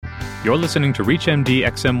You're listening to ReachMD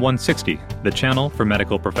XM160, the channel for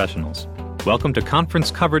medical professionals. Welcome to conference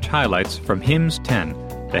coverage highlights from HIMSS 10,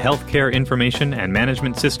 the Healthcare Information and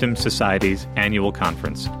Management Systems Society's annual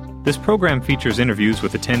conference. This program features interviews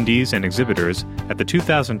with attendees and exhibitors at the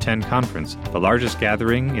 2010 conference, the largest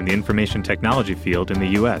gathering in the information technology field in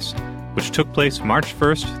the U.S., which took place March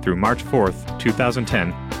 1st through March 4th, 2010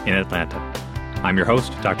 in Atlanta. I'm your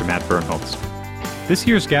host, Dr. Matt Bernholtz. This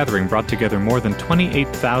year's gathering brought together more than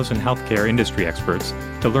 28,000 healthcare industry experts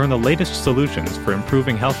to learn the latest solutions for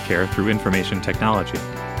improving healthcare through information technology.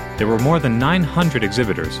 There were more than 900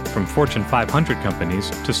 exhibitors from Fortune 500 companies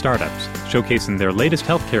to startups, showcasing their latest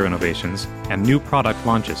healthcare innovations and new product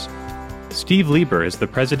launches. Steve Lieber is the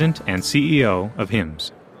president and CEO of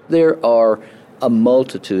HIMSS. There are a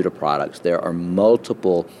multitude of products. There are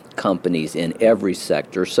multiple companies in every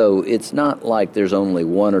sector, so it's not like there's only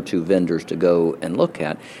one or two vendors to go and look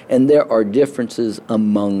at. And there are differences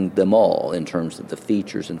among them all in terms of the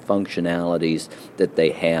features and functionalities that they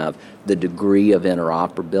have, the degree of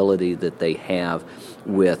interoperability that they have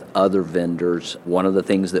with other vendors. One of the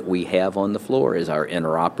things that we have on the floor is our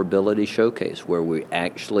interoperability showcase, where we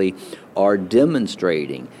actually are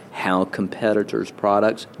demonstrating how competitors'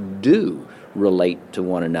 products do relate to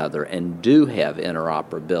one another and do have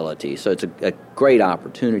interoperability. So it's a great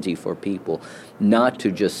opportunity for people not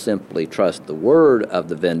to just simply trust the word of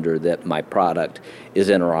the vendor that my product is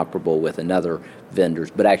interoperable with another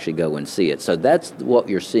vendors, but actually go and see it. So that's what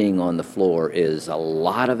you're seeing on the floor, is a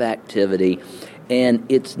lot of activity, and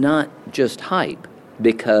it's not just hype,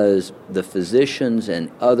 because the physicians and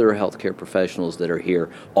other healthcare professionals that are here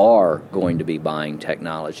are going to be buying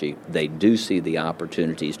technology. They do see the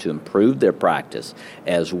opportunities to improve their practice,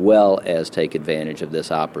 as well as take advantage of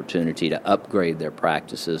this opportunity to upgrade their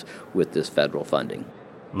practices with this federal funding.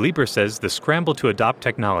 Lieber says the scramble to adopt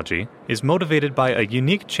technology is motivated by a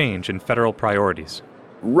unique change in federal priorities.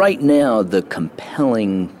 Right now, the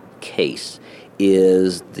compelling case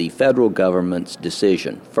is the federal government's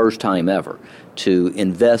decision, first time ever, to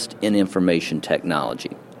invest in information technology.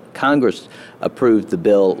 Congress approved the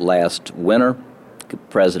bill last winter. The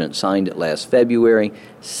President signed it last February,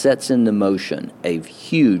 sets into motion a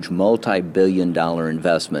huge multi-billion-dollar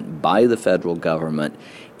investment by the federal government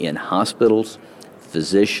in hospitals,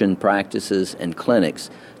 physician practices, and clinics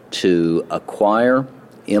to acquire,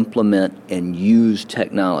 implement, and use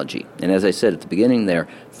technology. And as I said at the beginning there,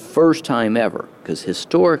 first time ever, because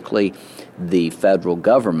historically the federal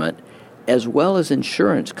government, as well as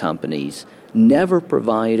insurance companies, never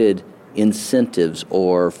provided incentives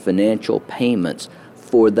or financial payments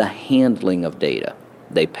for the handling of data.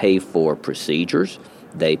 They pay for procedures,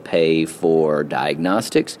 they pay for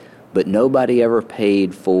diagnostics, but nobody ever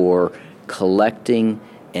paid for collecting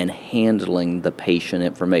and handling the patient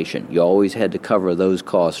information. You always had to cover those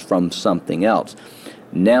costs from something else.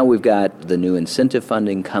 Now we've got the new incentive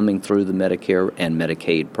funding coming through the Medicare and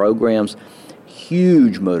Medicaid programs.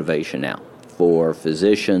 Huge motivation now for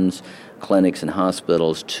physicians, clinics, and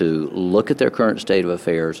hospitals to look at their current state of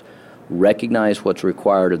affairs, recognize what's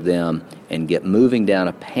required of them, and get moving down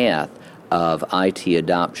a path of IT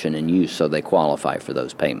adoption and use so they qualify for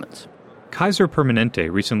those payments. Kaiser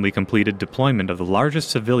Permanente recently completed deployment of the largest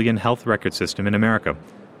civilian health record system in America,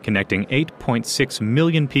 connecting 8.6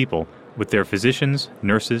 million people with their physicians,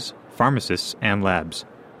 nurses, pharmacists, and labs.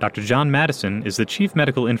 Dr. John Madison is the Chief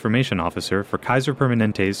Medical Information Officer for Kaiser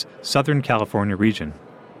Permanente's Southern California region.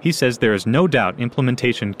 He says there is no doubt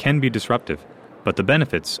implementation can be disruptive, but the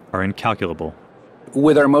benefits are incalculable.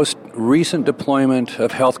 With our most recent deployment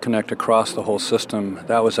of Health Connect across the whole system,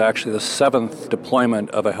 that was actually the 7th deployment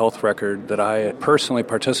of a health record that I personally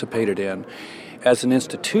participated in. As an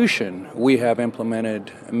institution, we have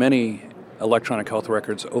implemented many electronic health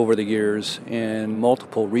records over the years in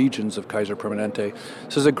multiple regions of Kaiser Permanente.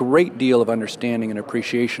 So there's a great deal of understanding and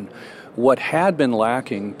appreciation. What had been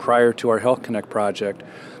lacking prior to our Health Connect project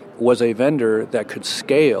was a vendor that could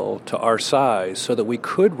scale to our size so that we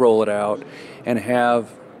could roll it out and have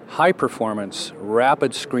high performance,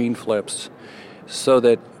 rapid screen flips so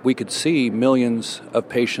that we could see millions of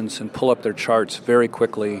patients and pull up their charts very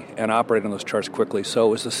quickly and operate on those charts quickly. So it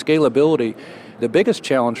was the scalability. The biggest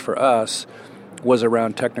challenge for us was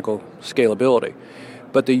around technical scalability.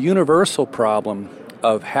 But the universal problem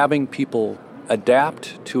of having people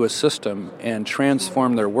adapt to a system and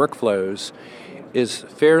transform their workflows is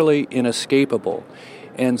fairly inescapable.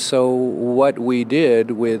 And so what we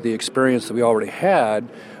did with the experience that we already had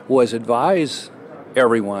was advise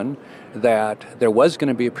everyone that there was going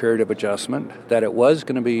to be a period of adjustment, that it was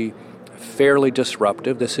going to be fairly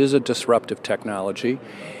disruptive. This is a disruptive technology,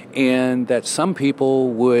 and that some people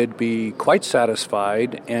would be quite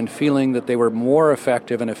satisfied and feeling that they were more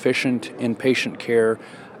effective and efficient in patient care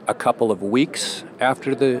a couple of weeks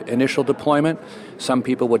after the initial deployment. Some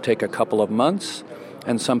people would take a couple of months,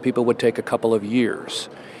 and some people would take a couple of years.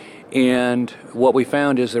 And what we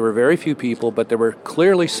found is there were very few people, but there were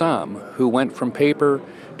clearly some who went from paper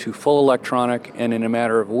to full electronic, and in a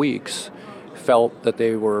matter of weeks felt that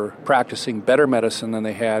they were practicing better medicine than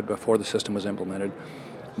they had before the system was implemented.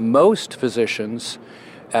 Most physicians,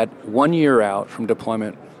 at 1 year out from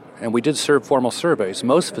deployment, and we did serve formal surveys,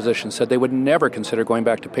 most physicians said they would never consider going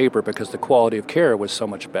back to paper because the quality of care was so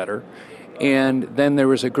much better. And then there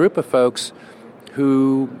was a group of folks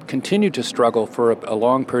who continued to struggle for a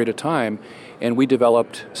long period of time, and we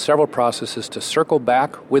developed several processes to circle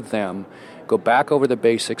back with them, go back over the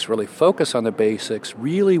basics, really focus on the basics,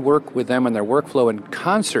 really work with them and their workflow in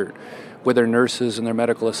concert with their nurses and their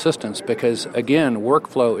medical assistants, because, again,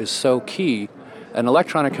 workflow is so key. An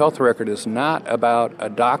electronic health record is not about a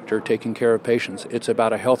doctor taking care of patients. It's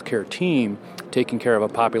about a healthcare team taking care of a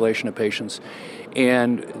population of patients.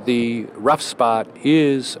 And the rough spot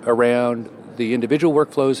is around the individual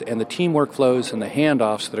workflows and the team workflows and the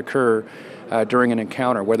handoffs that occur during an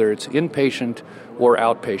encounter, whether it's inpatient or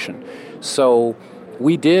outpatient. So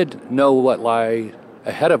we did know what lay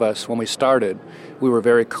ahead of us when we started. We were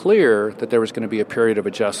very clear that there was going to be a period of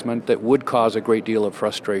adjustment that would cause a great deal of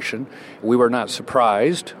frustration. We were not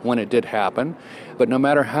surprised when it did happen, but no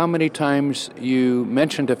matter how many times you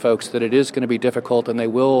mention to folks that it is going to be difficult and they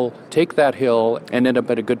will take that hill and end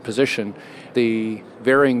up at a good position, the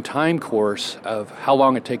varying time course of how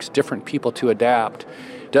long it takes different people to adapt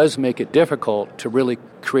does make it difficult to really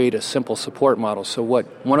create a simple support model. So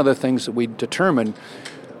one of the things that we determined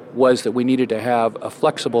was that we needed to have a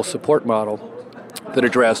flexible support model that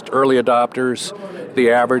addressed early adopters,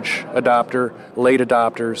 the average adopter, late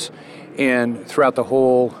adopters, and throughout the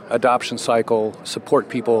whole adoption cycle, support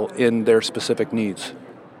people in their specific needs.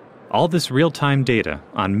 All this real-time data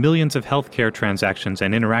on millions of healthcare transactions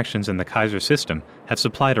and interactions in the Kaiser system have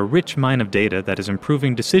supplied a rich mine of data that is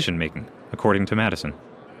improving decision-making, according to Madison.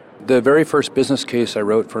 The very first business case I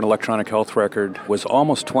wrote for an electronic health record was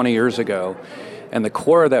almost 20 years ago, and the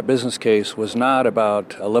core of that business case was not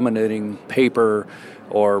about eliminating paper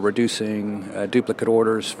or reducing duplicate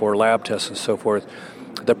orders for lab tests and so forth.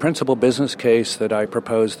 The principal business case that I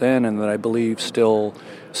proposed then and that I believe still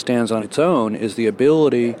stands on its own is the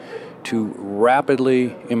ability to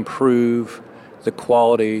rapidly improve the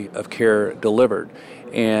quality of care delivered.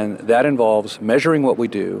 And that involves measuring what we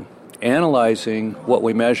do, analyzing what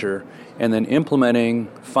we measure, and then implementing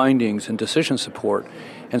findings and decision support.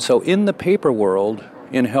 And so in the paper world,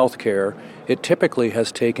 in healthcare, it typically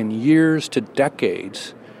has taken years to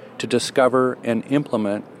decades to discover and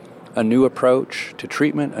implement a new approach to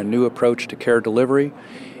treatment, a new approach to care delivery.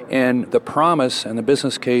 And the promise and the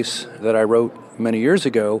business case that I wrote many years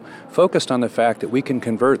ago focused on the fact that we can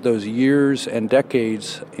convert those years and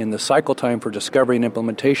decades in the cycle time for discovery and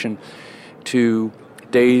implementation to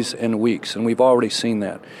days and weeks, and we've already seen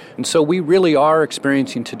that. And so we really are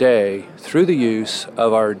experiencing today, through the use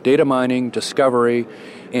of our data mining, discovery,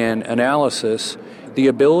 and analysis, the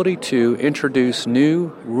ability to introduce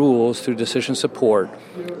new rules through decision support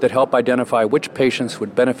that help identify which patients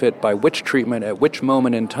would benefit by which treatment at which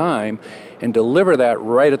moment in time and deliver that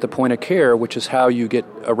right at the point of care, which is how you get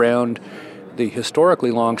around the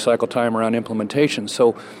historically long cycle time around implementation.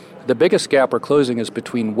 So the biggest gap we're closing is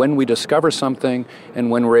between when we discover something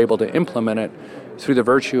and when we're able to implement it through the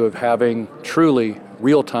virtue of having truly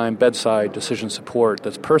real-time bedside decision support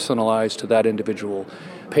that's personalized to that individual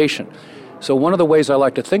patient. So one of the ways I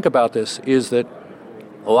like to think about this is that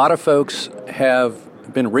a lot of folks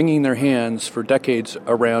have been wringing their hands for decades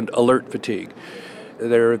around alert fatigue.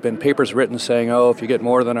 There have been papers written saying, if you get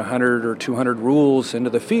more than 100 or 200 rules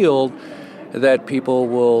into the field, that people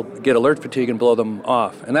will get alert fatigue and blow them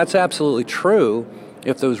off. And that's absolutely true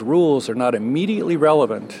if those rules are not immediately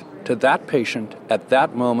relevant to that patient at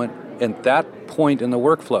that moment and that point in the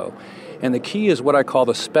workflow. And the key is what I call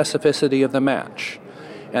the specificity of the match.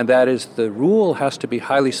 And that is the rule has to be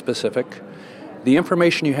highly specific. The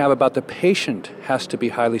information you have about the patient has to be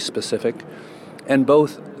highly specific. And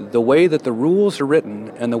both the way that the rules are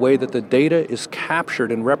written and the way that the data is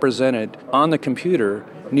captured and represented on the computer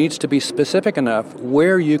needs to be specific enough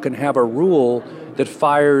where you can have a rule that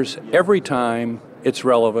fires every time it's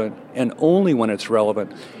relevant and only when it's relevant.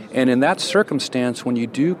 And in that circumstance, when you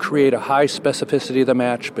do create a high specificity of the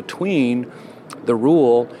match between the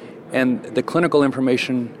rule and the clinical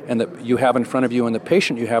information and that you have in front of you and the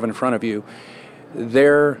patient you have in front of you,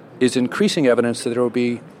 there is increasing evidence that there will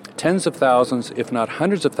be tens of thousands, if not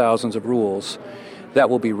hundreds of thousands of rules that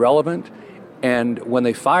will be relevant. And when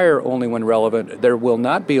they fire only when relevant, there will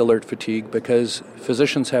not be alert fatigue because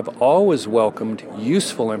physicians have always welcomed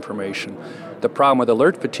useful information. The problem with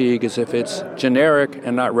alert fatigue is if it's generic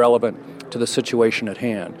and not relevant to the situation at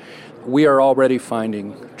hand. We are already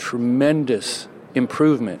finding tremendous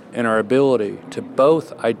improvement in our ability to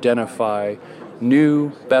both identify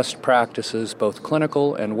new best practices, both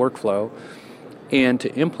clinical and workflow, and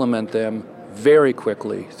to implement them very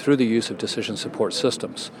quickly through the use of decision support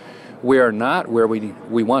systems. We are not where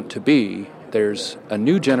we want to be. There's a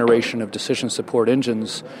new generation of decision support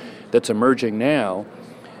engines that's emerging now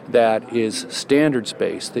that is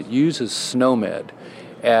standards-based, that uses SNOMED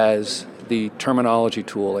as the terminology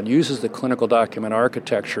tool and uses the clinical document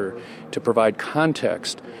architecture to provide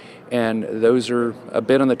context. And those are a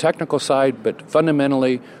bit on the technical side, but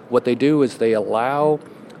fundamentally what they do is they allow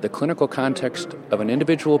the clinical context of an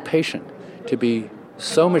individual patient to be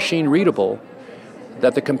so machine-readable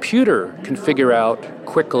that the computer can figure out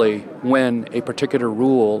quickly when a particular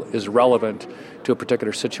rule is relevant to a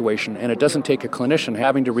particular situation, and it doesn't take a clinician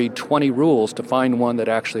having to read 20 rules to find one that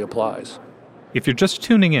actually applies. If you're just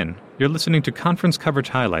tuning in, you're listening to conference coverage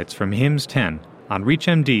highlights from HIMSS 10 on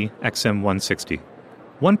ReachMD XM160.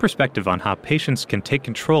 One perspective on how patients can take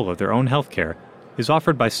control of their own healthcare is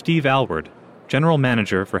offered by Steve Alward, General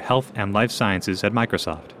Manager for Health and Life Sciences at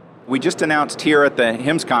Microsoft. We just announced here at the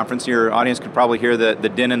HIMSS conference, your audience could probably hear the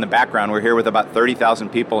din in the background. We're here with about 30,000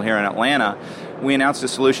 people here in Atlanta. We announced a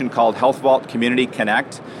solution called Health Vault Community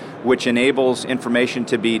Connect, which enables information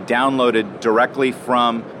to be downloaded directly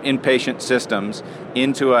from inpatient systems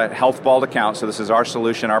into a Health Vault account. So this is our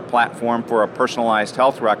solution, our platform for a personalized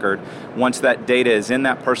health record. Once that data is in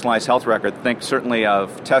that personalized health record, think certainly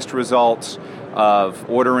of test results, of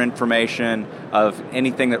order information, of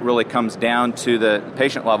anything that really comes down to the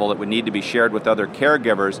patient level that would need to be shared with other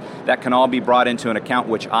caregivers. That can all be brought into an account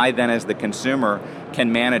which I then as the consumer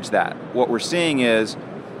can manage that. What we're seeing is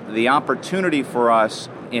the opportunity for us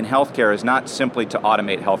in healthcare is not simply to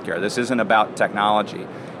automate healthcare. This isn't about technology.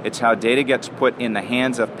 It's how data gets put in the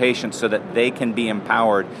hands of patients so that they can be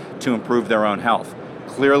empowered to improve their own health.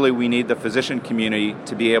 Clearly, we need the physician community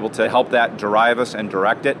to be able to help that drive us and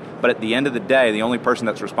direct it. But at the end of the day, the only person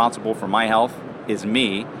that's responsible for my health is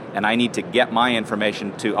me, and I need to get my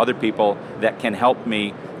information to other people that can help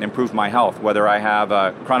me improve my health, whether I have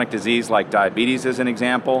a chronic disease like diabetes as an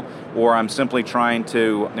example, or I'm simply trying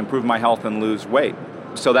to improve my health and lose weight.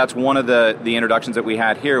 So that's one of the introductions that we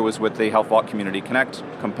had here was with the Health Vault Community Connect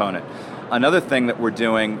component. Another thing that we're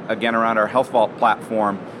doing, again, around our Health Vault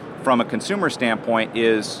platform from a consumer standpoint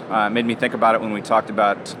is, made me think about it when we talked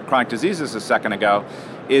about chronic diseases a second ago,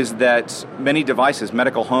 is that many devices,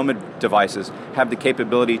 medical home devices, have the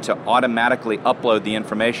capability to automatically upload the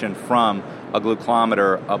information from a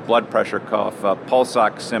glucometer, a blood pressure cuff, a pulse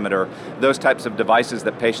oximeter, those types of devices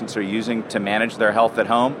that patients are using to manage their health at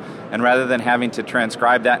home. And rather than having to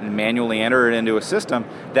transcribe that and manually enter it into a system,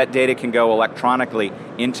 that data can go electronically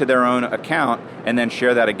into their own account and then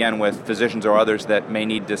share that again with physicians or others that may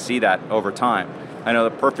need to see that over time. I know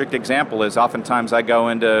the perfect example is oftentimes I go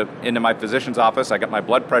into my physician's office, I get my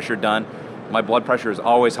blood pressure done. My blood pressure is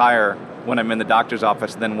always higher when I'm in the doctor's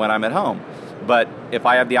office than when I'm at home. But if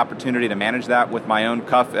I have the opportunity to manage that with my own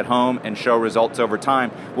cuff at home and show results over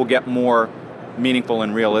time, we'll get more meaningful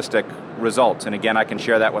and realistic results. And again, I can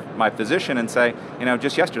share that with my physician and say,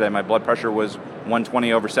 just yesterday my blood pressure was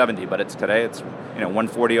 120/70, but today it's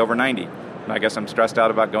 140/90. I guess I'm stressed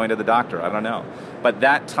out about going to the doctor. I don't know. But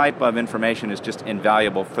that type of information is just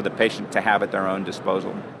invaluable for the patient to have at their own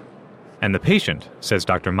disposal. And the patient, says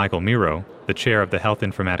Dr. Michael Miro, the chair of the Health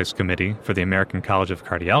Informatics Committee for the American College of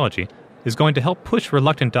Cardiology, is going to help push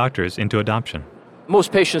reluctant doctors into adoption.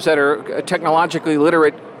 Most patients that are technologically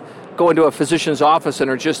literate go into a physician's office and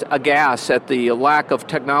are just aghast at the lack of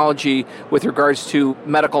technology with regards to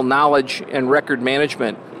medical knowledge and record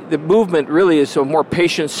management. The movement really is a more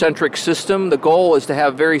patient-centric system. The goal is to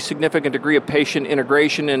have a very significant degree of patient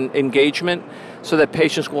integration and engagement so that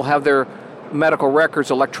patients will have their medical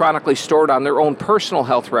records electronically stored on their own personal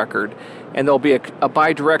health record, and there'll be a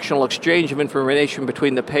bi-directional exchange of information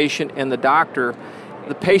between the patient and the doctor.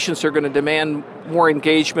 The patients are going to demand more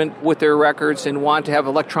engagement with their records and want to have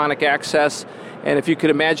electronic access. And if you could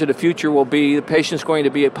imagine, the future will be the patient's going to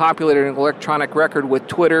be populated an electronic record with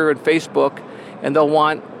Twitter and Facebook, and they'll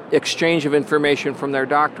want exchange of information from their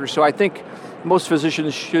doctor. So I think most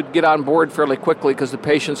physicians should get on board fairly quickly because the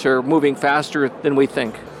patients are moving faster than we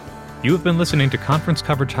think. You have been listening to conference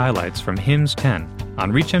coverage highlights from HIMSS 10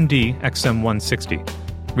 on ReachMD XM160.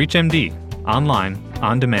 ReachMD, online,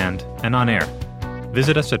 on demand, and on air.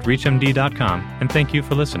 Visit us at reachmd.com, and thank you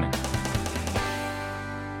for listening.